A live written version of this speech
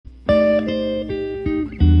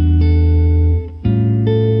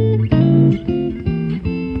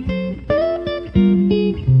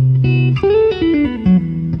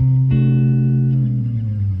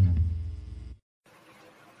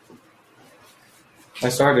I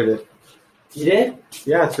started it. You did?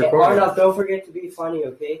 Yeah, it's Hey, recording. Arnav, don't forget to be funny,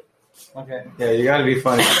 okay? Okay. Yeah, you gotta be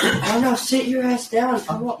funny. Arnav, sit your ass down.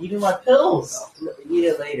 Come on. Eating my pills. No, eat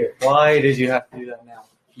it later. Why did you have to do that now?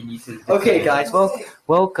 You need to. Okay, guys. Well,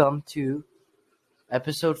 welcome to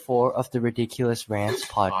episode 4 of the Ridiculous Rants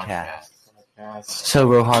podcast. So,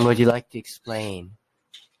 Rohan, would you like to explain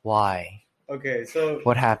why? Okay, so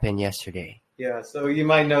What happened yesterday? yeah, so you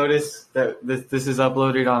might notice that this is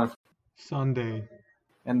uploaded on Sunday.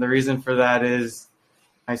 and the reason for that is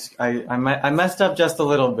I messed up just a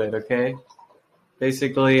little bit, okay?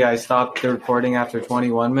 Basically, I stopped the recording after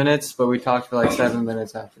 21 minutes, but we talked for like 7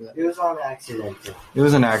 minutes after that. It was on accident. It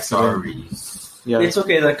was an accident. Sorry. Yeah, It's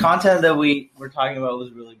okay. The content that we were talking about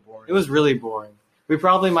was really boring. it was really boring. We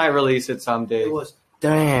probably might release it someday. It was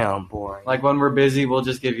damn boring. Like when we're busy, we'll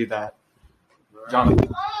just give you that. Jonathan.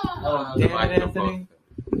 Oh, Damn it, Anthony.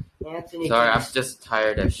 Anthony, Sorry, I'm just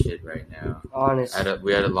tired as shit right now. honestly.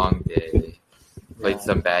 We had a long day. Played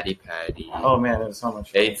some Batty Patty. Oh man, it was so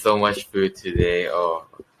much fun. Ate so much food today. Oh,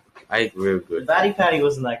 I ate real The good. Batty Patty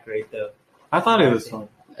wasn't that great though. I thought it was fun.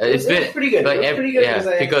 It's It was been pretty good. like, It was pretty good yeah, because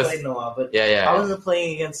I hadn't because- played in a while. But yeah. I wasn't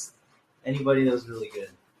playing against anybody that was really good.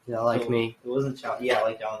 Yeah, like So, me. It wasn't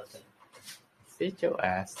like Jonathan. Sit your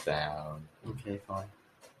ass down. Okay, fine.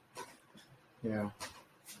 Yeah,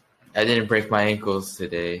 I didn't break my ankles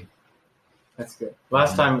today. that's good.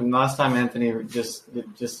 Last time Anthony just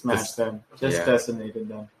smashed them, just Yeah. decimated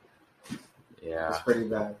them. Yeah, It's pretty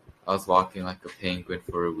bad. I was walking like a penguin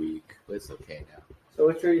for a week, but it's okay now. So,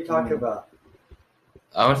 what were you talking about?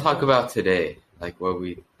 I want to talk about today, like what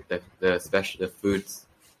the foods,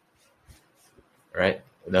 right?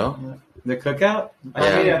 No. The cookout? I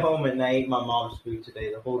Yeah. stayed at home and I ate my mom's food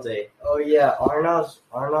today the whole day. Oh yeah, Arnav's.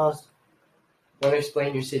 Want to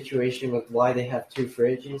explain your situation with why they have 2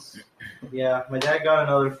 fridges? Yeah, my dad got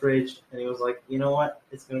another fridge and he was like, you know what?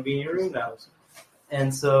 It's gonna be in your room now.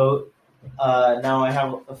 And so now I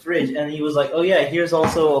have a fridge, and he was like, oh yeah, here's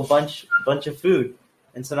also a bunch of food.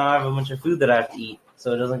 And so now I have a bunch of food that I have to eat,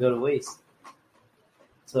 so it doesn't go to waste.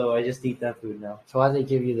 So I just eat that food now So why they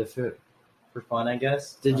give you the food? for fun, I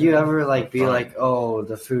guess. Did you ever be Fine. like, oh,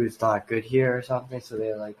 the food's not good here or something? So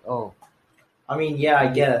they're like, oh, I mean, yeah, I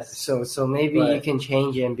guess. so maybe But- you can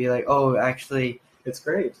change it and be like, oh, actually. It's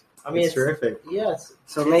great. I mean, it's terrific. Yes.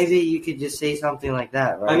 So maybe you could just say something like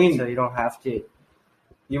that, right? I mean- so you don't have to.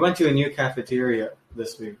 You went to a new cafeteria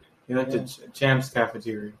this week. You went to Champ's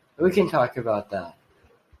Cafeteria. We can talk about that.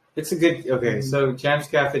 It's a good. Okay, so Champ's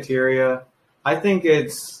Cafeteria. I think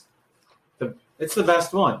it's the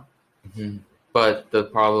best one. hmm But the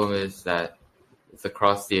problem is that it's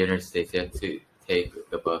across the interstate. You have to take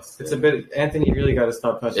the bus. It's a bit. Anthony, you really got to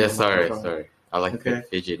stop touching. Yeah, the sorry. microphone. I like Okay. the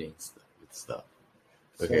fidgeting with stuff.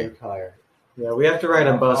 So Okay. tired. Yeah, we have to ride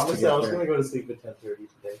a bus to Honestly, I get was there. gonna go to sleep at 10:30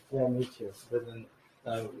 today, Yeah, me too. but then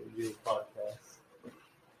I would do the podcast.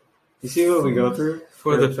 You see what we go through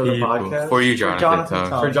For the for people. podcast? For you, Jonathan. Jonathan Tong.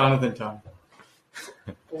 Tong. For Jonathan Tom.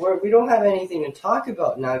 We don't have anything to talk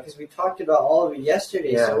about now because we talked about all of it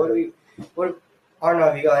yesterday. Yeah. So Arnav,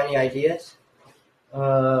 have you got any ideas?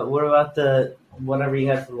 What about the whatever you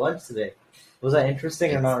had for lunch today? Was that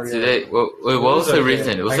interesting or not really? Today, what was okay. the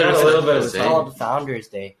reason? I Was got there a little bit of It's today? called Founders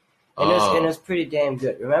Day. And, Oh. it was pretty damn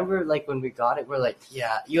good. Remember, like when we got it, we're like,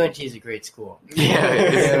 yeah, UNT is a great school.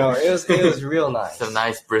 Yeah, You know, it was real nice. some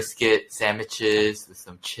nice brisket sandwiches with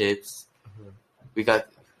some chips. We got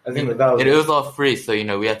I think that and was. it was all free, so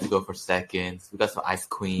we had to go for seconds. We got some ice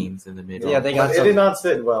queens in the middle. Yeah, they got It did some not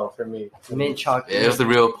sit well for me. mint chocolate. It was a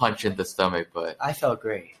real punch in the stomach, but I felt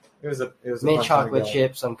great. It was a Mint fun chocolate time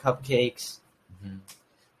chips, some cupcakes.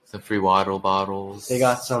 some free water bottles. They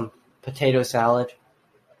got some potato salad,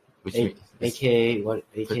 which a- aka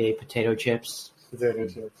potato chips. Potato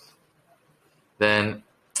chips. then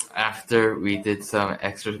after we did some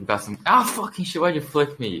extra, we got some. Ah, fucking shit! Why'd you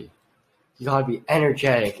flick me? You gotta be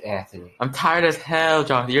energetic, Anthony. I'm tired as hell,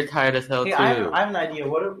 Jonathan. You're tired as hell Hey, too. I have an idea.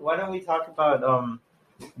 Why don't we talk about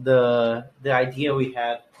the idea we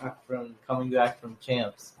had from coming back from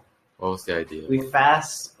Champs? What was the idea? We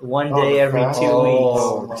fast one day every 2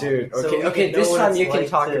 Oh, weeks. dude. So Okay, we okay. can know This what time it's you can like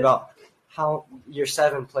talk to- about how your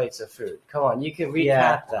 7 plates of food. Come on, you can recap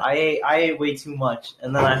Yeah, that. I ate way too much,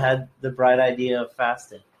 and then I had the bright idea of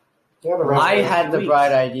fasting. I had the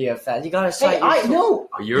bright idea of fast. You gotta Hey, cite I your know.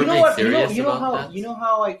 You're You know being what? serious You know about how that? you know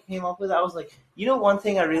how I came up with it? I was like, one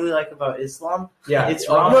thing I really like about Islam. Yeah, It's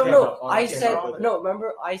oh, wrong. No, okay, I okay, said okay. no.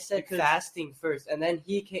 Remember, I said Because- fasting first, and then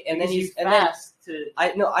he came, and Because then you he's and then fast to.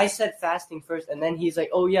 I said fasting first, and then he's like,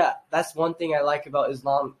 oh yeah, that's one thing I like about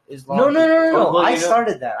Islam. No. Well, I you know-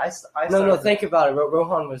 started that. I No, started think about it.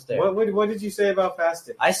 Rohan was there. What did you say about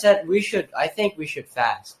fasting? I said I think we should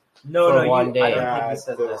fast. No, for no, one you, day. I don't think you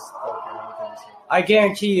said the- this. okay, I don't think you said I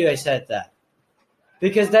guarantee you, I said that.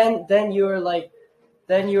 Because then you were like,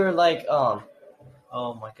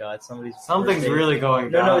 Oh my God, somebody's Something's birthday. really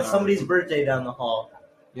going down. No, it's somebody's birthday down the hall.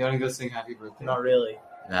 You want to go sing happy birthday? Not really,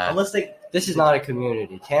 Nah, unless they. this is not a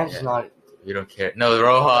community. Camps is Yeah. not. you don't care. No,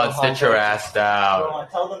 Rohan, Rohan, sit your ass down. Rohan,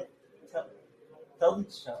 tell them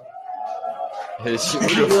to shut up.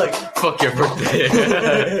 Like, fuck your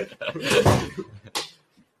birthday.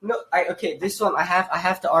 No, okay. This one I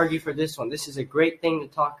have to argue for this one. This is a great thing to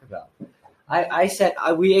talk about. I said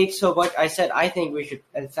we ate so much. I said I think we should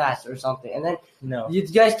fast or something, and then No. you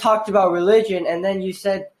guys talked about religion, and then you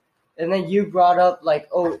said, and then you brought up like,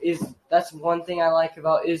 that's one thing I like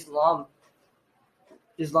about Islam.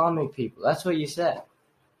 Islamic people. That's what you said.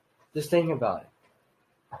 Just think about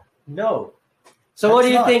it. No. So what do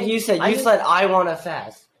That's you not. think you said? I You just- said I want to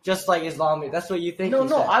fast, just like Islamic. That's what you think. No, you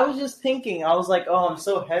no. said. I was just thinking. I was like, oh, I'm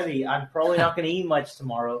so heavy. I'm probably not going to eat much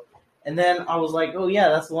tomorrow. And then I was like, oh yeah,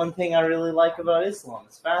 that's one thing I really like about Islam.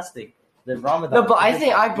 It's fasting. The Ramadan. No, but I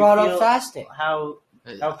think I You brought up feel fasting. How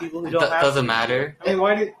people who It don't have doesn't to- matter. I mean,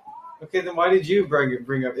 why did you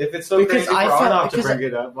bring up? If it's so Because crazy I for felt- Arnav to because bring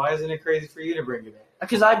it up, why isn't it crazy for you to bring it up?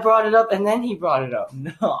 Because I brought it up and then he brought it up.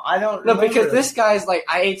 No, I don't. No, remember. because this guy's like,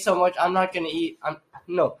 I ate so much, I'm not gonna eat.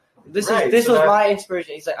 This Right, was so that- my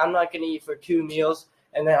inspiration. He's like, I'm not gonna eat for 2 meals,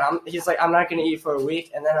 and then he's like, I'm not gonna eat for a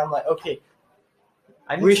week, and then I'm like, okay,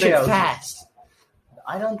 I didn't we say should I was- fast.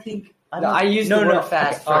 I don't think. No, I used the word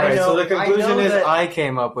fast Okay, Alright, I so the I conclusion know is that- I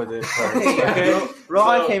came up with it first. Okay, Okay?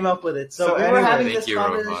 Rohan So- came up with it. So, so we were anyway- having Thank this you,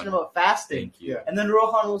 conversation Rohan. about fasting. Thank you. And then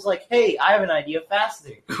Rohan was like, hey, I have an idea of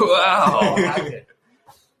fasting. Wow.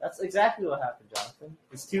 That's exactly what happened, Jonathan.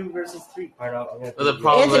 It's 2 versus 3. Well, the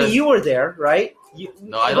problem Anthony, is, you were there, right?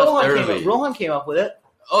 No, I left early. Rohan came up with it.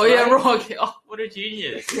 oh yeah, right? Rohan. Oh, what a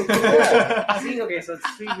genius. See, okay, so it's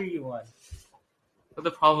 3v1. But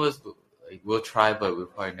the problem is, like, we'll try, but we'll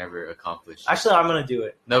probably never accomplish it. Actually, I'm gonna do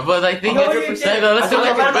it. No, but I think 100%. No, let's do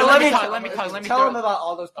it. But let me Tell throw- him about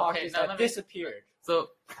all those Okay, pockets now that let me- disappeared. So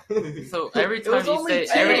every It was time you only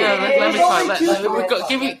say, two. every time, It let was me try. only Let, two. let me go, Let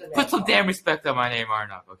give the me, man put some talk. damn respect on my name,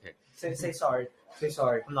 Arnav. Okay, Say sorry. Say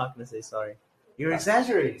sorry. I'm not gonna say sorry. You're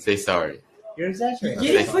exaggerating. say sorry. You're exaggerating.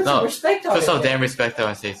 You didn't put some No, respect on Put it. some damn respect on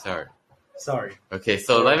and say sorry. Sorry. Okay,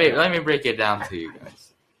 so let me break it down to you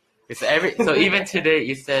guys. So even today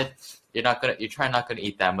you said you're trying not gonna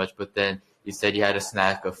eat that much, but then you said you had a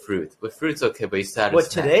snack of fruit. But fruit's okay, but you still had a What,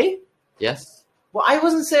 snack. today? Yes. Well, I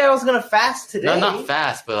wasn't saying I was gonna fast today. No, not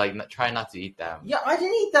fast, but like try not to eat that. Yeah, I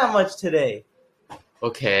didn't eat that much today.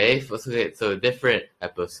 Okay, so a different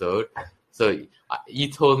episode. So you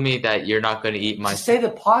told me that you're not gonna eat my. Say the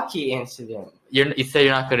Pocky incident. You said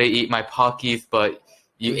you're not gonna eat my Pockies, but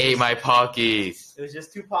you ate my Pockies. It was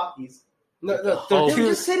just 2 Pockies. No, Oh. they're They were two.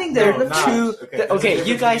 just sitting there. They're No, two. okay. Okay,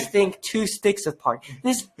 you guys think 2 sticks of Pocky.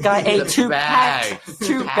 This guy ate 2 Bags. packs.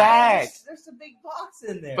 2 Bags. bags. There's a big box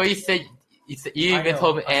in there. But you I even know,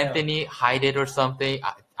 told me, I know. Anthony, hide it or something.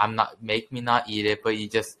 I'm not make me not eat it, but you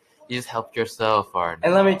just helped yourself, Arnav.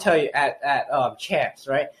 And let me tell you, at Champs,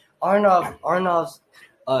 right? Arnav's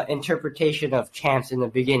interpretation of Champs in the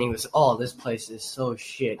beginning was, oh, this place is so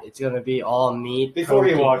shit. It's gonna be all meat. Before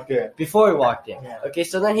he protein." walked in. Before he walked in. Yeah. Okay,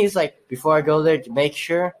 so then he's like, before I go there, to make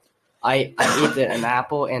sure I eat an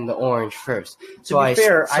apple and the orange first. to be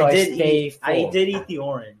fair, so I did stay eat. I full. did eat the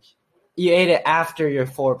orange. You ate it after your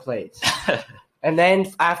 4 plates. And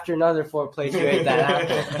then after another 4 plates, you ate that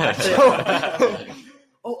apple.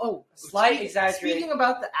 Oh, Slight speak- exaggeration. Speaking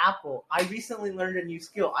about the apple, I recently learned a new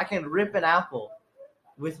skill. I can rip an apple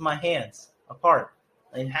with my hands apart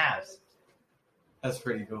in halves. That's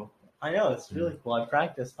pretty cool. I know, it's really cool. I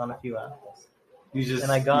practiced on a few apples. You just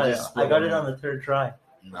And I got you it. just I split got them it up. on the 3rd try.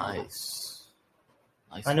 Nice.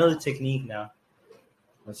 I know the technique now.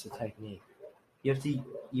 What's the technique? You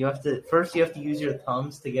have to first you have to use your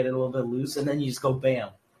thumbs to get it a little bit loose, and then you just go bam.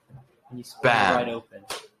 And you split it Bam. right open.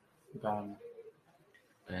 Bam.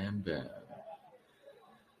 Bam, bam.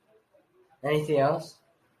 Anything else?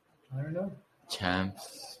 I don't know.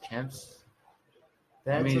 Champs.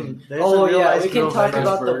 That's mean- there's Oh a real yeah, nice we can girl talk there.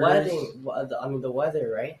 about the burgers. wedding. The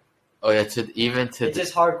weather, right? Oh yeah, to even to It's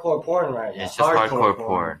just hardcore porn right now. it's just hardcore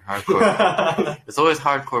porn. Hardcore. It's always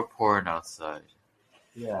hardcore porn outside.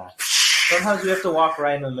 Yeah. Sometimes we have to walk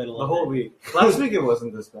right in the middle The of whole it. week. Last week it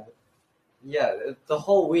wasn't this bad. Yeah, the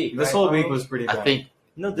whole week. This right, whole week Tommy? was pretty bad. I think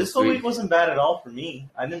No, this This whole week. week wasn't bad at all for me.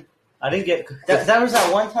 I didn't get that was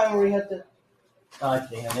that one time where we had to. God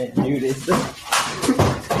damn it, dude! It's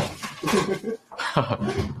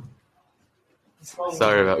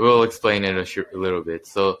sorry about. We'll explain it a little bit.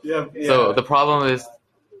 So Yeah. so the problem is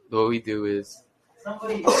what we do is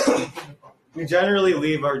somebody. we generally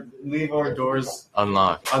leave our doors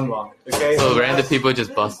unlock. unlocked. Okay. So last- random people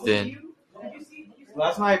just bust in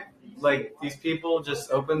Last night, like these people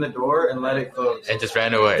just opened the door and let it close. and just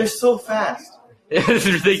ran away. They're so fast. It's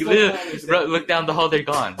ridiculous. Look down the hall, they're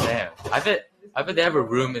gone. Damn. I bet they have a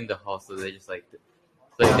room in the hall, so they just like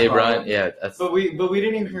they run. Yeah, that's But we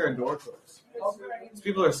didn't even hear a door close. These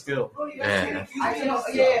people are skilled. yeah. I think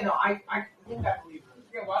I believe it.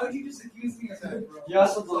 Yeah, why would you just accuse me of that, bro? You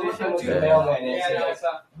also believe him was Yeah. a mailman. Yeah, no, it's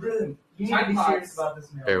not. Really, you need to be serious about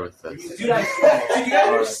this mail. Bear with us. Dude, Dude, you guys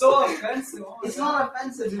are so offensive. Oh my It's God. not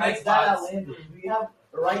offensive. Dude. Type It's that bots. outlandish. We have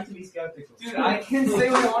a right to be skeptical. Dude, I can say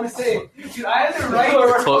what I want to say. Dude, I have the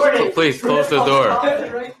right Please close the door. I have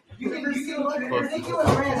the right. You can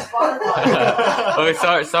ridiculous rant Spotify.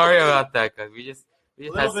 Okay, sorry about that, guys. We just A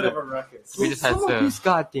had little bit of some. a ruckus. We just had Some of some. these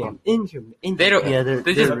goddamn They don't. Yeah,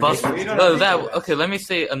 They just they're bust. ridiculous. We don't No, have to that do that. okay. Let me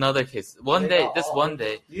say another case. One day, just one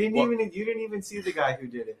day. You didn't even see the guy who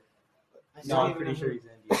did it. No, I'm pretty sure he's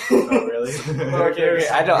Indian. Oh really? Okay,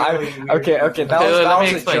 I don't. Okay. That Okay, was, let that me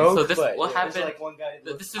was explain. a joke. So this but- what There's happened. like one guy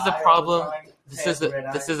that This looks is a eye all problem. the time,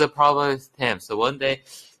 This red is a problem with him. So one day,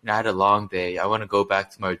 I had a long day. I want to go back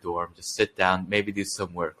to my dorm, just sit down, maybe do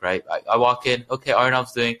some work. Right? I walk in. Okay,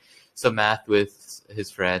 Arnav's doing some math with his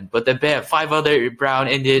friend, but then bam, 5 other brown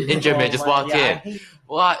Indian men just walk in.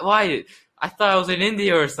 Why? I thought I was in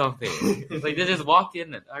India or something. Like they just walk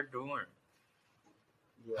in at our dorm.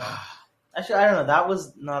 Yeah. Actually, I don't know. That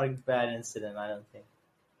was not a bad incident. I don't think.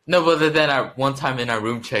 No, but then one time in our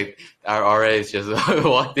room check, our RAs just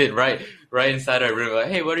walked in right inside our room. Like,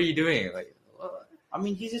 hey, what are you doing? Like, what? I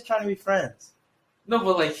mean, he's just trying to be friends. No,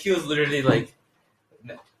 but like he was literally like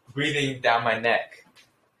breathing down my neck.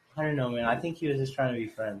 I don't know, man. I think he was just trying to be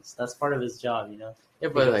friends. That's part of his job, you know. Yeah,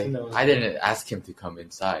 but like No. I didn't ask him to come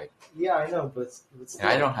inside. Yeah, I know, but And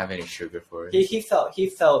I don't have any sugar for it. He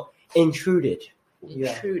felt intruded.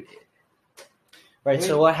 Yeah. Intruded. Right.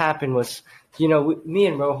 So what happened was, me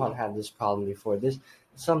and Rohan had this problem before.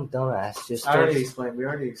 Some dumbass just. I already explained. We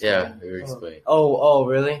already explained. Yeah, we were explaining. Oh,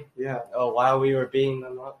 really? Yeah. Oh, while we were beating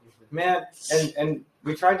them up. Man, and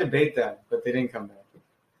we tried to bait them, but they didn't come back.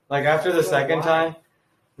 Like after the second time,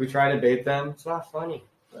 we tried to bait them. It's not funny.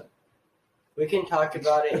 We can talk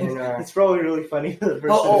about it in our. It's probably really funny for the person.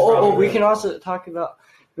 Oh, we can also talk about.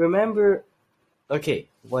 Remember, okay,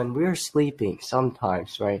 when we're sleeping,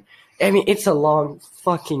 sometimes, right? I mean, it's a long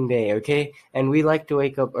fucking day, okay? And we like to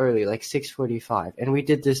wake up early, like 6:45, and we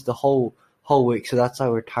did this the whole week, so that's why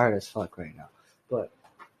we're tired as fuck right now. But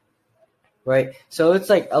right, so it's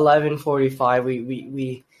like 11:45.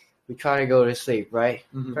 We try to go to sleep, right?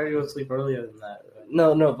 Try to go to sleep earlier than that.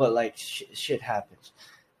 No, but like shit happens,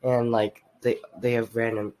 and like they have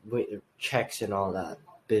random checks and all that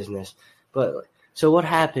business. But so what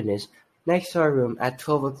happened is next to our room at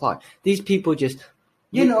 12 o'clock, these people just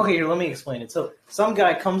Okay, here, let me explain it. So, some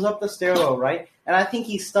guy comes up the stairwell, right? And I think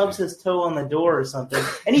he stubs his toe on the door or something.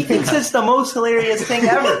 And he thinks it's the most hilarious thing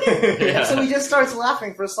ever. Yeah. So he just starts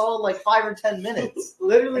laughing for a solid, 5 or 10 minutes.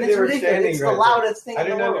 Literally, And they it's were ridiculous. standing It's right the loudest thing there.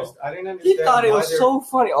 in the world. I didn't he understand. thought it why was they were- so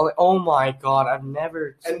funny. Oh my god, I've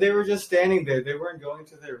never. And they were just standing there. They weren't going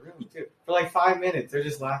to their room too. For like 5 minutes, they're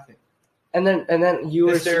just laughing. And then you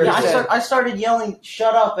were. Hysterical. Yeah, you said- I started yelling,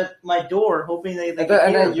 "Shut up!" at my door, hoping they and could then, hear,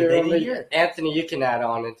 and then but you they remember, didn't hear. Anthony, you can add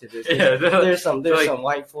on into this. Yeah, there's some like-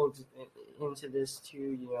 white folks into this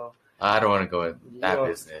too, I don't want to go in that You know,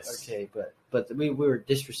 business. Okay, but we were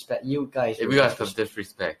disrespect. You guys. If were we got some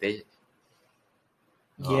disrespect- disrespect,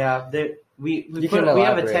 Oh. Yeah, we You have can a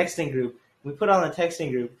elaborate. texting group. We put on the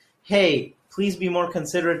texting group, "Hey, please be more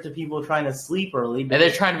considerate to people trying to sleep early." and they're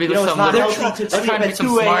trying to be You know, it's some not little, healthy to they're sleep trying to be at some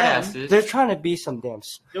 2 a.m. smart asses. They're trying to be some damn.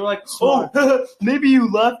 They're like, Smart. "Oh, maybe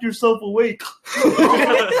you left yourself awake."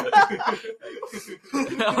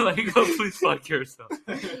 I'm like, oh, please fuck yourself.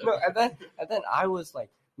 No, and then I was like,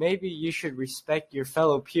 maybe you should respect your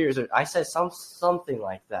fellow peers. Or I said something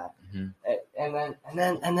like that, Mhm.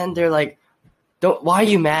 and then they're like, don't. Why are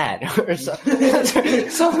you mad? Or something.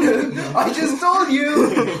 I just told you.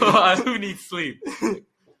 Who needs sleep?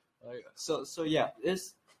 So yeah,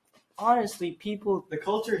 this honestly, people, The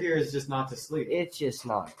culture here is just not to sleep. it's just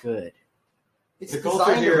not good. It's The culture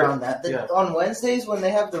designed here- around that. yeah. On Wednesdays when they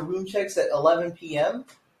have the room checks at 11 p.m.,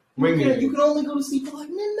 Wing you meeting. can only go to sleep at like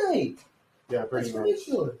midnight. Yeah, That's pretty much.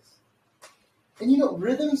 ridiculous. And you know,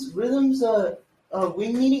 Rhythm's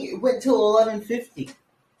wing meeting, it went till 11:50.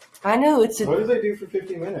 I know it's What a do they do for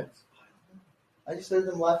 50 minutes? I just heard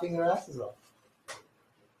them laughing their asses off.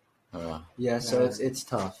 yeah, so it's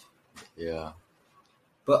tough. Yeah.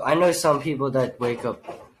 But I know some people that wake up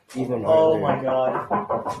even Oh earlier. my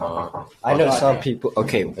god. I know God. some people.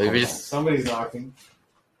 Okay, Maybe just Somebody's knocking.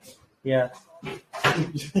 Yeah.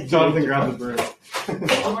 Jonathan grabbed the broom.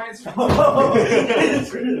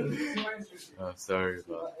 oh, sorry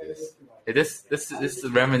about this. Hey, this is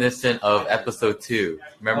reminiscent of episode 2.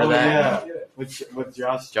 Remember Oh, that? Yeah. With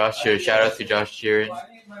Josh. Josh Sheeran. Shout out to Josh Sheeran.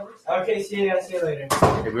 Okay, see you guys. See you later.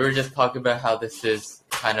 Okay, we were just talking about how this is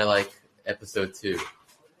kind of like episode 2.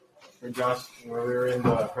 Or Josh, where we were in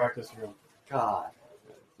the practice room. God,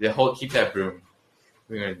 Keep that broom.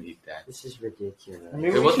 We're gonna need that. this is ridiculous.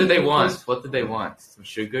 Okay, what did they want? What did they want? Some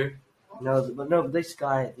sugar? No, this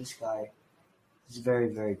guy is very,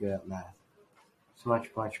 very good at math. He's much,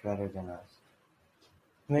 much better than us.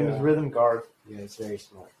 His name is Yeah. Rhythm Guard. Yeah, he's very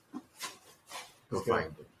smart. Go Okay.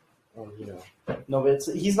 find it. And No, but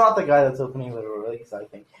he's not the guy that's opening the release, I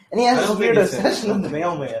think. And he has I this don't think weird he said obsession that. with the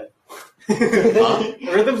mailman.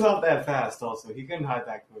 Rhythm's not that fast, also. He couldn't hide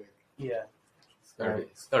that quick. Yeah.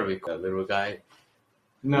 It's gotta be a little guy.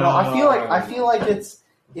 No, I feel like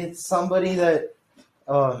it's somebody that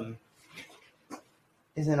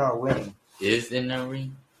is in our wing. Is in a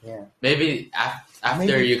ring? Yeah. Maybe after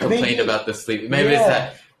Maybe- you complained maybe- about the sleep. Maybe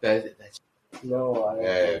Yeah. it's that no, I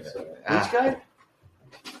don't think so. Which guy?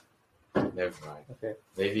 never mind. Okay.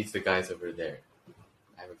 Maybe it's the guys over there.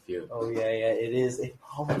 I have a feeling. Oh yeah, it is. It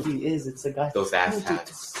probably is. It's the guy. Those ass Dude,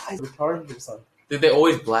 hats. this guy's retarded or something. Dude, they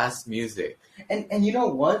always blast music. And you know,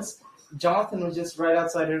 once Jonathan was just right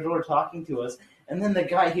outside our door talking to us, and then the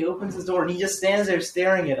guy, he opens his door and he just stands there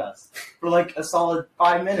staring at us for like a solid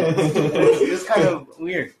 5 minutes. It was kind of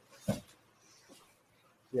weird.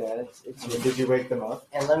 Yeah, it's Did you wake them up?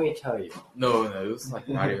 and let me tell you. No, it was like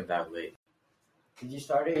not even that late. Did you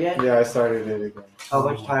start it yet? Yeah, I started it again. How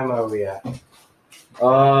much time are we at?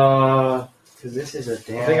 I Because this is a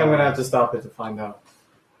damn. think I'm going to have to stop it to find out.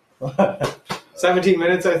 17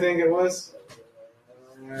 minutes, I think it was.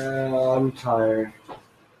 I'm tired.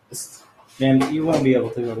 Man, you won't be able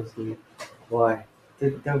to go to sleep. Why?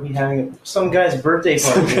 They'll be having some guy's birthday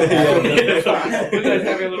party. You guys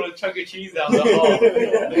having a little Chuck E. Cheese down the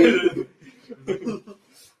hall.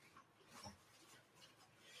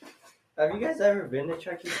 Have you guys ever been to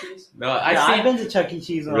Chuck E. Cheese? No, I've I've been to Chuck E.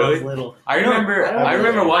 Cheese when I was Really? little. I remember. I don't I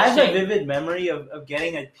remember I have a watching. vivid memory of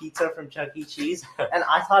getting a pizza from Chuck E. Cheese, and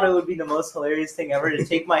I thought it would be the most hilarious thing ever to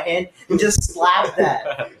take my hand and just slap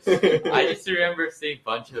that. I just remember seeing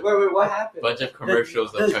bunch of What happened?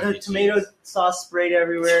 commercials of Chuck E. The Cheese. tomato sauce sprayed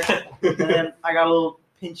everywhere, and then I got a little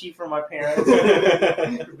pinchy from my parents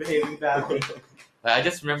for behaving badly. I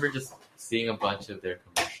just remember just seeing a bunch of their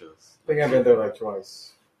commercials. I think I've been there like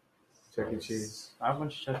twice. Chuck E. Cheese. I have a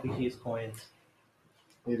bunch of Chuck E. Cheese coins.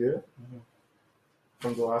 You do? Mhm.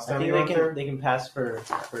 From the last I time think you they went there? can pass for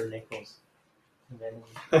nickels. And then-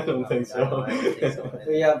 I don't think so. I don't think so.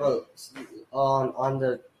 So yeah, but on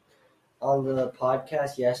the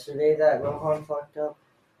podcast yesterday that Rohan fucked up,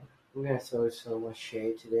 we're gonna throw so much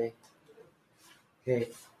shade today. Okay,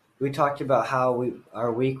 we talked about how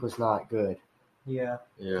our week was not good. Yeah.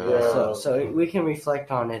 Yeah. So we can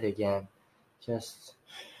reflect on it again, just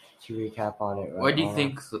to recap on it. Why do you on-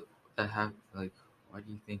 think that happened? Like, why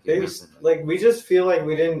do you think They it was- happened? like we just feel like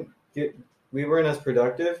we weren't as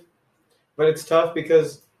productive, but it's tough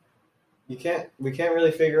because we can't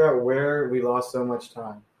really figure out where we lost so much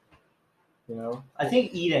time. You know? I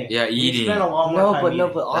think eating. Yeah, We eating. spent a lot more time but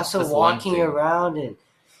eating. but That's also just one walking thing. around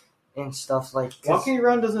and stuff like. Walking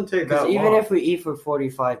around doesn't take that Because even long. if we eat for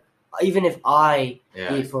 45, even if I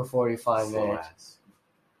Yeah, eat for 45 slow minutes, ass.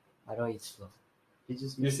 I don't eat slow.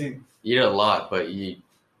 you see, Eat a lot, but eat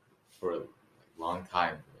for a long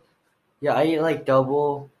time. Yeah, I eat like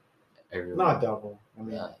double, Every not double. I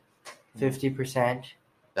mean, Yeah, 50%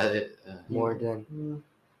 that it, more than. mm,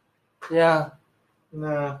 Yeah,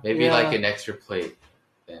 nah. maybe Yeah. like an extra plate.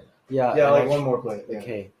 Then yeah. Yeah, and like I- one more plate. Yeah.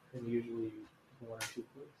 Okay. And usually 1 or 2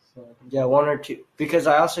 plates. So. Yeah, 1 or 2. Because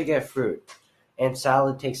I also get fruit. And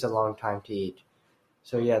salad takes a long time to eat.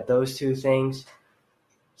 So yeah, those 2 things.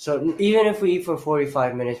 So even if we eat for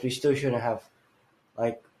 45 minutes, we still shouldn't have,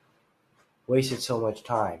 like, wasted so much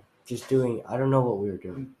time. Just doing, I don't know what we were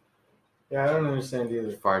doing. Yeah, I don't understand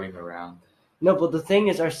either. farting around. No, but the thing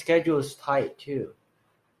is, our schedule is tight too.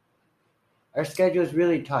 Our schedule is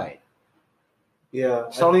really tight. Yeah,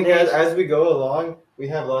 Some I think days- as we go along, we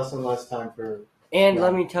have less and less time for. And Yeah.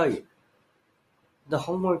 let me tell you, the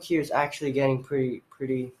homework here is actually getting pretty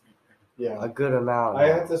Yeah, a good amount. I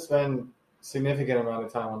now. have to spend significant amount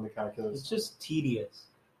of time on the It's calculus. just tedious.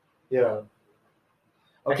 Yeah,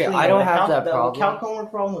 Okay, Actually, I no, don't the have calc- that the problem. calc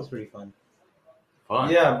homework problem was pretty fun.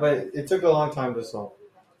 Fun. yeah, but it took a long time to solve.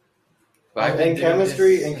 But I've been And doing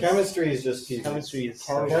chemistry, this and since- chemistry is just tedious. Chemistry is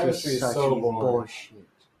Chemistry is such so boring. bullshit.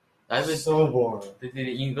 I've been So boring.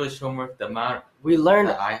 the English homework, the amount We learned.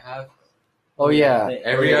 that I have. Oh yeah,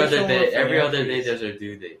 Every The other homework day, for every other day entries. there's a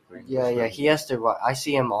due date. For yeah. English. He has to. I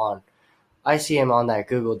see him on that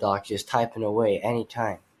Google Doc just typing away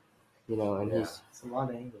anytime. You know, and Yeah. he's It's a lot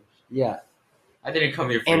of English. yeah. I didn't come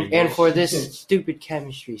here for And English. for this stupid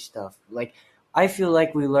chemistry stuff, like I feel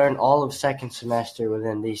like we learned all of second semester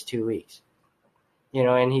within these 2 weeks. You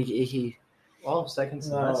know, and he All of second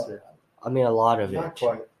semester. I mean a lot of Not it.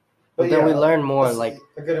 quite. But then yeah, we learn more, that's like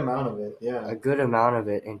a good amount of it. Yeah. a good amount of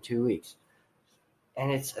it in 2 weeks.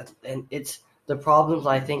 And it's the problems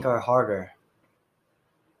I think are harder.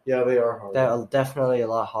 Yeah, they are hard. They're definitely a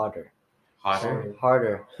lot harder. Hotter.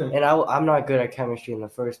 Harder. And I'm not good at chemistry in the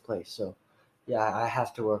first place, so yeah, I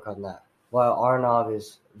have to work on that. While Arnav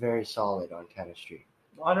is very solid on chemistry.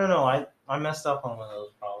 I don't know. I messed up on one of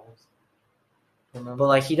those problems. Remember? But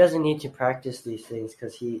like he doesn't need to practice these things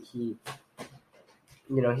because he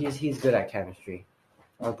you know he's good at chemistry.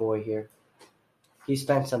 Our boy here, he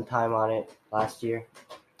spent some time on it last year,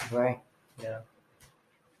 right? Yeah.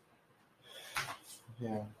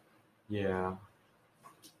 Yeah.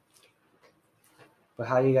 But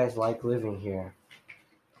how do you guys like living here?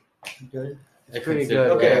 Good. It's pretty consider-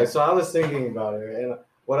 good. Okay, right? so I was thinking about it, and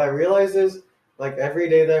what I realized is, like every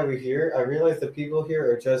day that we're here, I realize the people here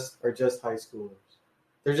are just high schoolers.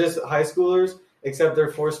 They're just high schoolers, except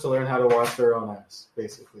they're forced to learn how to wash their own ass,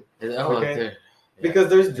 basically. Oh, Okay. there- Because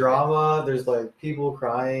there's drama, there's like people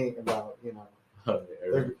crying about, you know, oh,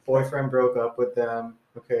 their there. boyfriend broke up with them.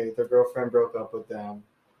 Okay, their girlfriend broke up with them.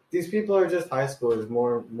 These people are just high schoolers.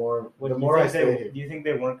 More. The more I stay here, Do you think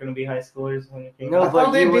they weren't going to be high schoolers when you came? No, I but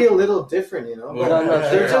thought they'd you be were- a little different, you know. No, No, no,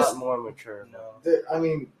 they're they're just. not more mature. No. I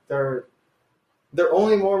mean, they're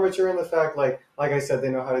only more mature in the fact, like I said, they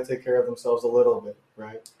know how to take care of themselves a little bit,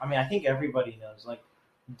 right? I mean, I think everybody knows. Like,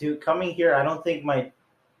 dude, coming here, I don't think my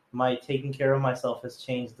taking care of myself has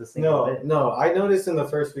changed the single bit. No. I noticed in the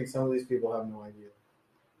first week some of these people have no idea.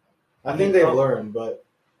 I I think mean, they've learned, but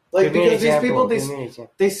like Give me an because these example, people give me an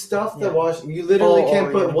example. they stuff the Yeah. wash. You literally Oh,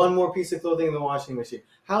 can't put yeah. one more piece of clothing in the washing machine.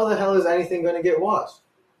 How the hell is anything going to get washed?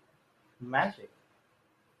 Magic.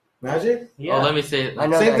 Magic? Yeah. Oh, let me say. I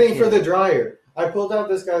know Same that thing kid. for the dryer. I pulled out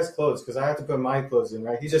this guy's clothes because I had to put my clothes in,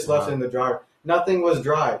 right? He just left it in the dryer. Nothing was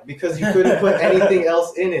dry because you couldn't put anything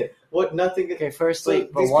else in it. What? Nothing. Okay, firstly, So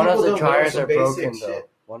but these one of people the don't know dryers some are basic broken though. shit.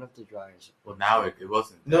 One of the dryers. Well, now it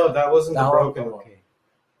wasn't. No, that wasn't the That broken one, one. okay.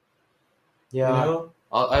 You Yeah. know?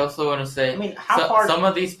 I also want to say, I mean, how hard? some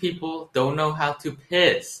of these people don't know how to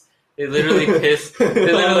piss. They literally piss. They On the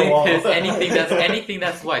literally wall. piss anything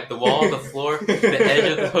that's white. The wall, the floor, the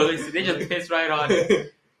edge of the toilet seat. They just piss right on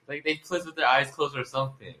it. Like they piss with their eyes closed or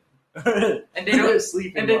something. And they They're don't.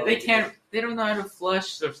 sleeping. And they can't. They don't know how to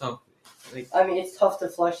flush or something. Like I mean, it's tough to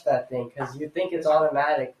flush that thing because you think it's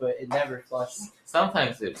automatic, but it never flushes.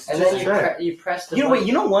 sometimes it's. And just then a track. you press the You know button. what?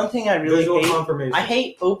 You know one thing I really Visual hate. confirmation. I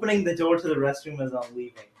hate opening the door to the restroom as I'm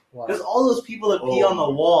leaving Wow. because all those people that pee Oh. on the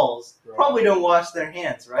walls Right. probably don't wash their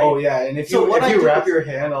hands, right? Oh yeah, and if So you what I do wrap is- your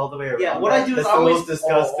hand all the way around, Yeah, what I do is that's I the always most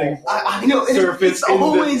disgusting. I know and surface it's in the-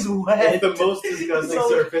 always wet. It's the most disgusting So-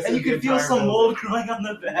 surface, and in you can the feel entire some building. mold growing on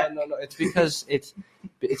the back. No. It's because it's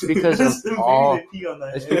because Maybe of all they pee on the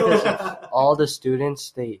it's hand. because all the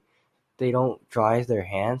students they don't dry their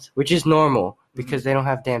hands, which is normal because they don't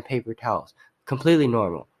have damn paper towels. Completely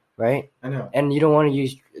normal, right? I know. And you don't want to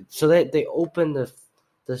use so they open the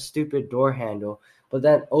stupid door handle, but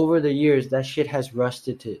then over the years that shit has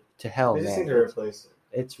rusted to hell, They just need man. to replace it.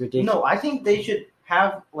 It's ridiculous. No, I think they should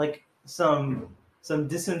have like some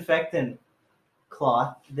disinfectant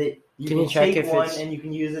cloth that you Can can, you check take if one it's- and you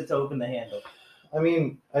can use it to open the handle. I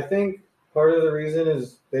mean, I think part of the reason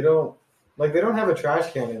is they don't have a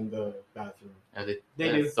trash can in the bathroom. Yeah, They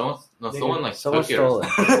yeah, do. Someone like Someone took it. stole or it.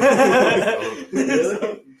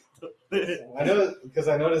 something. I know because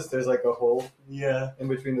I noticed there's like a hole Yeah. in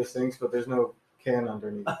between the sinks, but there's no can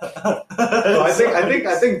underneath. So So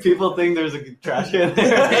I think people think there's a trash can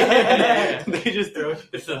there. They just throw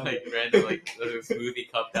shit This is down. like random, like a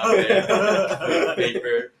smoothie cup down there,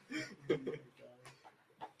 paper.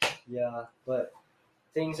 Yeah, but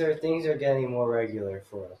things are getting more regular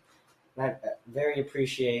for us. And I very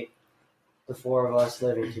appreciate the four of us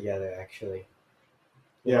living together. Actually,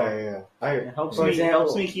 Yeah. It helps For me example-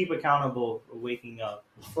 helps me keep accountable for waking up.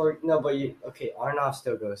 Arnav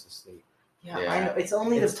still goes to sleep. Yeah, Yeah. I know. It's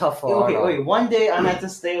only It's the tough for okay. Arnav. Wait, one day I had to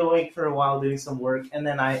stay awake for a while doing some work, and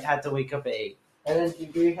then I had to wake up at 8. And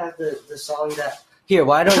then do you have the song that? Here,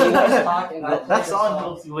 why don't you guys talk? And I'll play That the song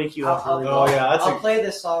helps you wake you up. I'll- really Oh well. yeah, I'll play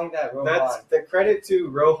the song that Rohan. that's the credit to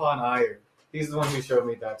Rohan Iyer. He's the one who showed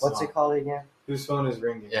me that song. What's it called again? Whose phone is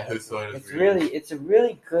ringing? Yeah, whose phone is It's ringing? it's a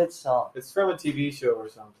really good song. It's from a TV show or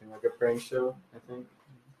something, like a prank show, I think.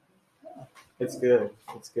 It's good.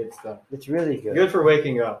 It's good stuff. It's really good. Good for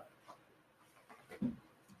waking up. I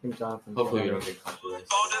think Jonathan. Hopefully we don't get copyrighted.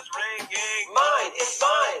 Phone is ringing. Mine. It's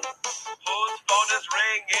mine. Whose phone is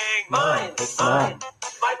ringing? Mine. It's mine.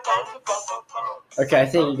 My phone. Okay, I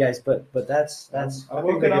think you guys, but that's I think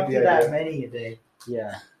woke they up get to the that idea. many a day.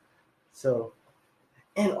 yeah. So,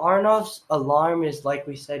 and Arnav's alarm is like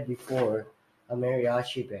we said before, a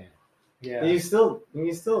mariachi band. Yeah. You still.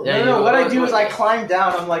 Yeah, no, you- what I do is I climb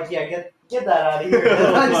down. I'm like, yeah, get that out of here. And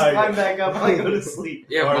then I just my climb back up and I go to sleep.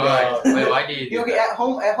 Yeah, Or why? not. Wait, why do you do Okay, that? at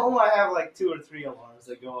home I have like 2 or 3 alarms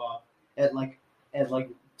that go off at like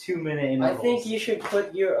 2-minute I intervals. think you should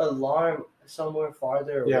put your alarm somewhere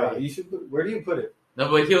farther away. Yeah, you should. Where do you put it? No,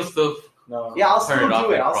 but he'll still. No. Yeah, I'll Turn still it off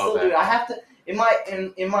do it. and I'll crawl still do it. back. I have to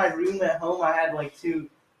in my room at home. I had like two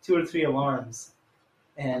or 3 alarms,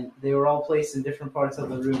 and they were all placed in different parts of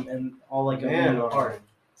the room and all like a Man, minute apart.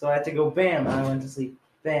 So I had to go bam, and I went to sleep.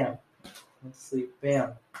 Bam, went to sleep.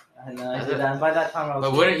 Bam, and then I did that. And by that time I was.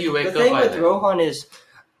 But wouldn't you wake The up thing by with then? Rohan is,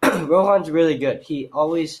 Rohan's really good. He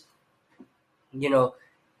always,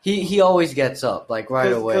 he always gets up like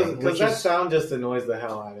right away, Because which that is sound just annoys the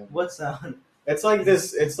hell out of me. What sound? It's like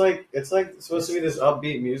this. It's like supposed to be this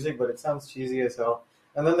upbeat music, but it sounds cheesy as hell.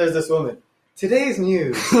 And then there's this woman. Today's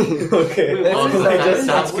news. Okay, That's Oh, just that like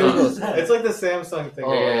sounds Google. good. it's like the Samsung thing.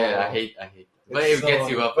 Oh yeah, I hate. But It's it gets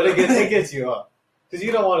you up. But it gets you up because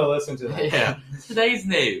you don't want to listen to that. Yeah. Today's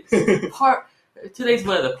news. Today's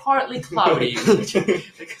weather partly cloudy.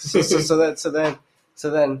 So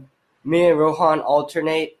then, me and Rohan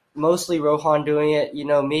alternate. Mostly Rohan doing it.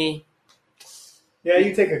 Me. Yeah,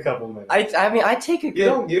 you take a couple minutes. I take a you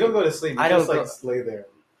good don't go to sleep. You I just don't lay there.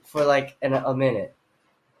 for like a minute.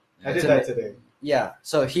 I did To that ma- today. Yeah.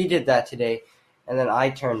 So he did that today, and then I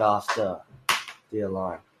turned off the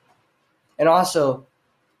alarm. And also,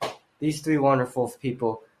 these 3 wonderful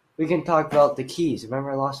people. We can talk about the keys.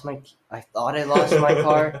 Remember, I thought I lost my Your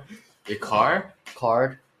car?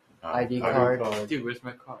 card. Oh, ID car. card. Dude, where's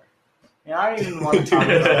my car? Yeah, I don't even want to talk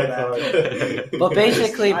about that. But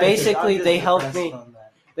basically, I'm just they helped depressed me. on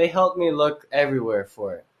that. They helped me look everywhere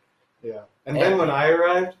for it. Yeah, and then when I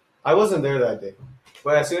arrived, I wasn't there that day.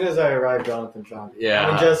 But as soon as I arrived, Jonathan found it. Yeah.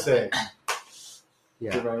 I mean, just say.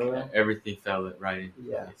 Yeah. Do you remember that? Everything fell right into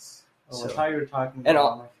Yeah. place. Oh, I So- thought you were talking And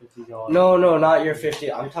about my $50. No, not your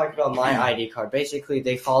 50. I'm talking about my ID card. Basically,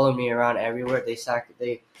 they follow me around everywhere.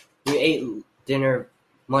 We ate dinner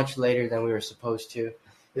much later than we were supposed to,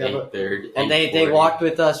 Yeah, but 8:30. and they 8:40. walked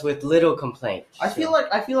with us with little complaint. I feel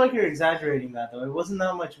like you're exaggerating that though. It wasn't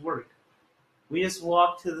that much work. We just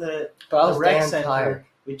walked to the But I was rec damn center, tired.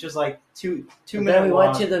 which was like two And minute then we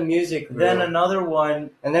went walk. to the music room, Then another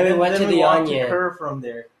one, and then we went to we the walked Onion. to Kerr from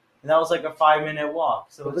there, and that was like a 5-minute walk.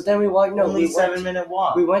 So But it's then we walked. No, only we went. 7-minute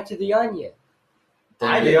walk. We went to the Onion.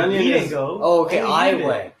 I The didn't. Onion He didn't is- go. Oh, okay, Only I you did.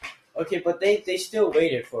 went. Okay, but they still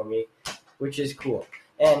waited for me, which is cool.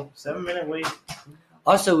 And 7-minute wait.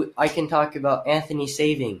 also, I can talk about Anthony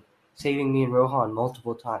saving me and Rohan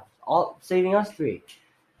multiple times. Saving us 3.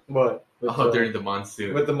 what? With Oh, the, during the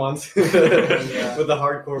monsoon. with the monsoon, Yeah. with the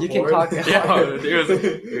hardcore. You can porn. talk. Yeah, it was.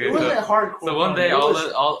 It wasn't hardcore. So one fun. day, it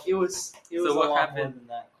was, all it was So a what lot happened- more than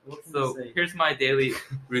that. What can So you say? here's my daily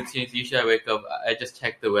routine. Usually I wake up, I just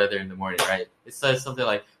check the weather in the morning, right? It says something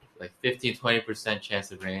like 15-20%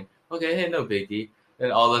 chance of rain. Okay, hey, no biggie.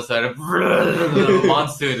 Then all of a sudden, the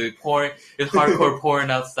monsoon is pouring. It's hardcore pouring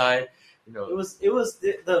outside. It was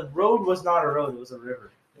the road was not a road. It was a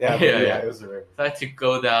river. Yeah, Yeah. it was a river. So I had to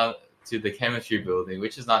go down to the chemistry building,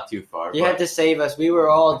 which is not too far. You had to save us. We were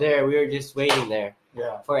all there. We were just waiting there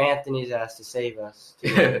Yeah, for Anthony's ass to save us.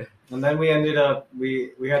 to. and then we ended up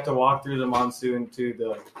we had to walk through the monsoon to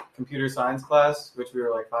the computer science class, which we were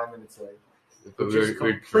like 5 minutes late. but Which we is were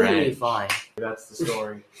completely drenched. fine. That's the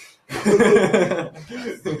story.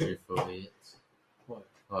 That's truthfully it. What?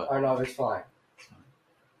 What? Arnav, it's fine.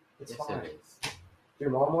 It's Yes, fine. it is. Your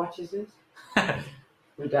mom watches this?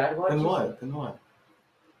 Your dad watches Then it? what? Then what?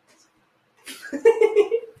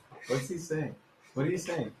 What's he saying? What are you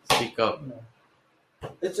saying? Speak up.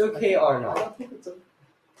 It's okay, Arnold. I don't think it's okay.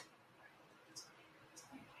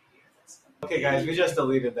 Okay, guys, we just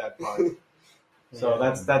deleted that part, so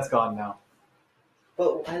that's gone now.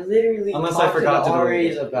 But I literally Unless talked I forgot to to the delete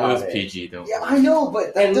RAs it. It about was it. PG, don't Yeah, worry. I know,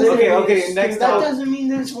 but that And doesn't, okay, next that topic. doesn't mean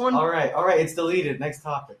there's one All right, it's deleted. Next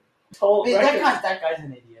topic. total Hey, record. that guy's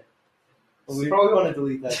an idiot. Well, we probably want to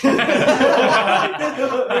delete that.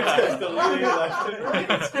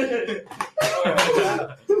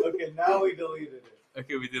 Okay, now we deleted it.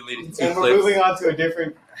 Okay, we deleted 2 And we're clips. moving on to a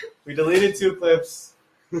different. We deleted 2 clips.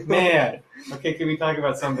 Man. Okay, can we talk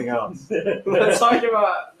about something else? Let's talk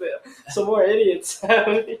about some more idiots.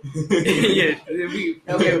 Yeah,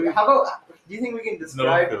 Okay, how about? Do you think we can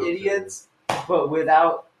describe filter. idiots, but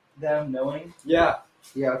without them knowing? Yeah.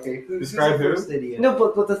 Yeah. Okay. Describe who's the who? first idiot?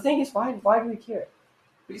 No, but the thing is, why do we care?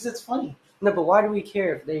 Because it's funny. No, but why do we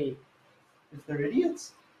care if they? If they're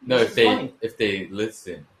idiots. No, It's funny. if they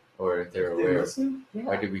listen or if they're If they aware, listen,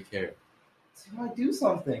 why do we care? they might do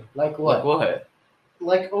something. Like what? Like what?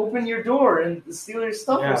 Like open your door and steal your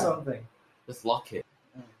stuff Yeah. or something. Just lock it.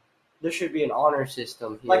 There should be an honor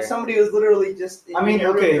system here. Like somebody was literally just. I mean, in your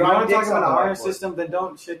room okay, if you drawing want to talk dicks on about an the honor whiteboard. system, then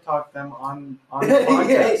don't shit talk them on the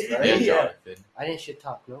podcast, Yeah, right? Yeah. Jonathan. I didn't shit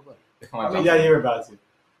talk nobody. Come on, I mean, Yeah, you were about to.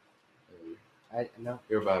 No.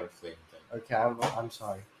 You're about to flame them. Okay, I'm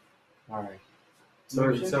sorry. All right.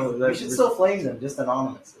 we should still flame them just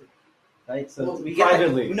anonymously, right? So Well, we get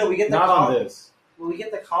privately, we get the not on this. Well, we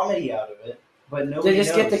get the comedy out of it, but nobody They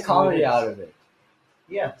just get knows the comedy who it is. out of it.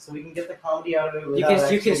 Yeah, so we can get the comedy out of it. You without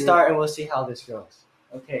can actually- start and we'll see how this goes.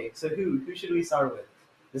 Okay, so who should we start with?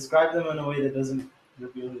 Describe them in a way that doesn't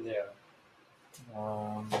reveal who they are.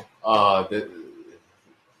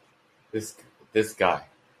 This guy,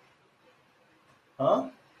 Huh?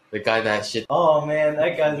 the guy that shit. Oh man,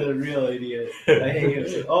 that guy's a real idiot. I hate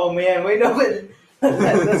him. Oh man, wait, no, but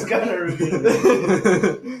that's gonna reveal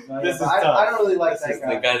it. This is I tough. don't really like This that is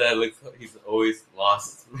guy. the guy that looks. He's always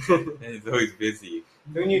lost and he's always busy.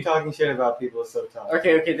 Who knew talking shit about people is so tough?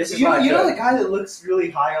 Okay, this is You know, not you know good. the guy that looks really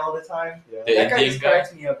high all the time? Yeah. The That guy Indian just guy?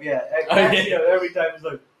 cracks me up, yeah. It cracks me up every time. He's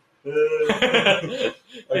like,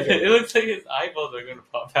 It looks like his eyeballs are gonna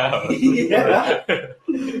pop out. Yeah.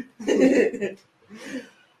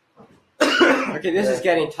 Okay, this is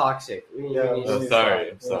getting toxic. We need I'm to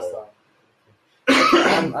sorry, I'm We'll sorry.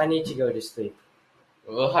 stop. I need to go to sleep.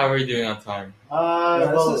 Well, how are we doing on time?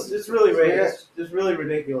 Well, it's really it's really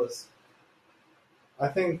ridiculous. I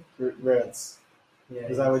think we're at. Yeah.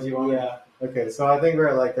 Is that what you want? Yeah. Okay, so I think we're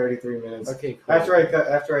at like 33 minutes. Okay, cool. After I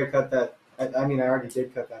cut that, I mean I already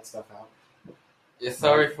did cut that stuff out. Yeah,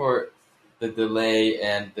 sorry for the delay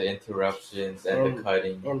and the interruptions and the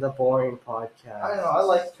cutting. In the boring podcast. I don't know. I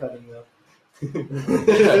like cutting though.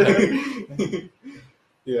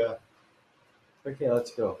 Yeah. Okay,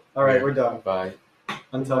 let's go. All right, we're done. Bye.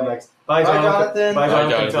 Until Bye. next. Bye, Bye, Jonathan. Jonathan. Bye, Bye,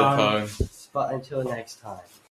 Jonathan. Jonathan Tom. Tong. But until next time.